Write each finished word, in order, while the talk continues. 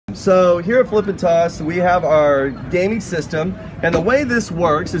So here at Flip and Toss, we have our gaming system, and the way this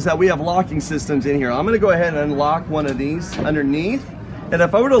works is that we have locking systems in here. I'm going to go ahead and unlock one of these underneath, and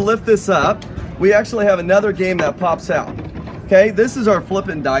if I were to lift this up, we actually have another game that pops out. Okay, this is our Flip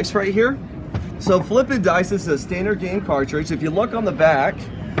and Dice right here. So Flip and Dice is a standard game cartridge. If you look on the back,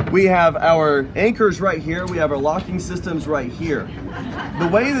 we have our anchors right here, we have our locking systems right here. The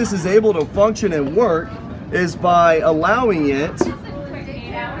way this is able to function and work is by allowing it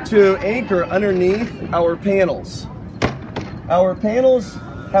to anchor underneath our panels. Our panels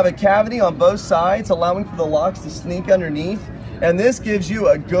have a cavity on both sides, allowing for the locks to sneak underneath, and this gives you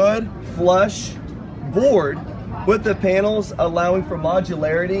a good flush board with the panels, allowing for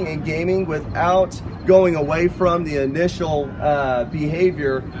modularity in gaming without going away from the initial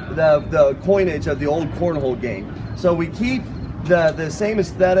behavior, the coinage of the old cornhole game. So we keep the same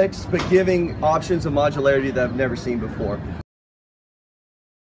aesthetics, but giving options of modularity that I've never seen before.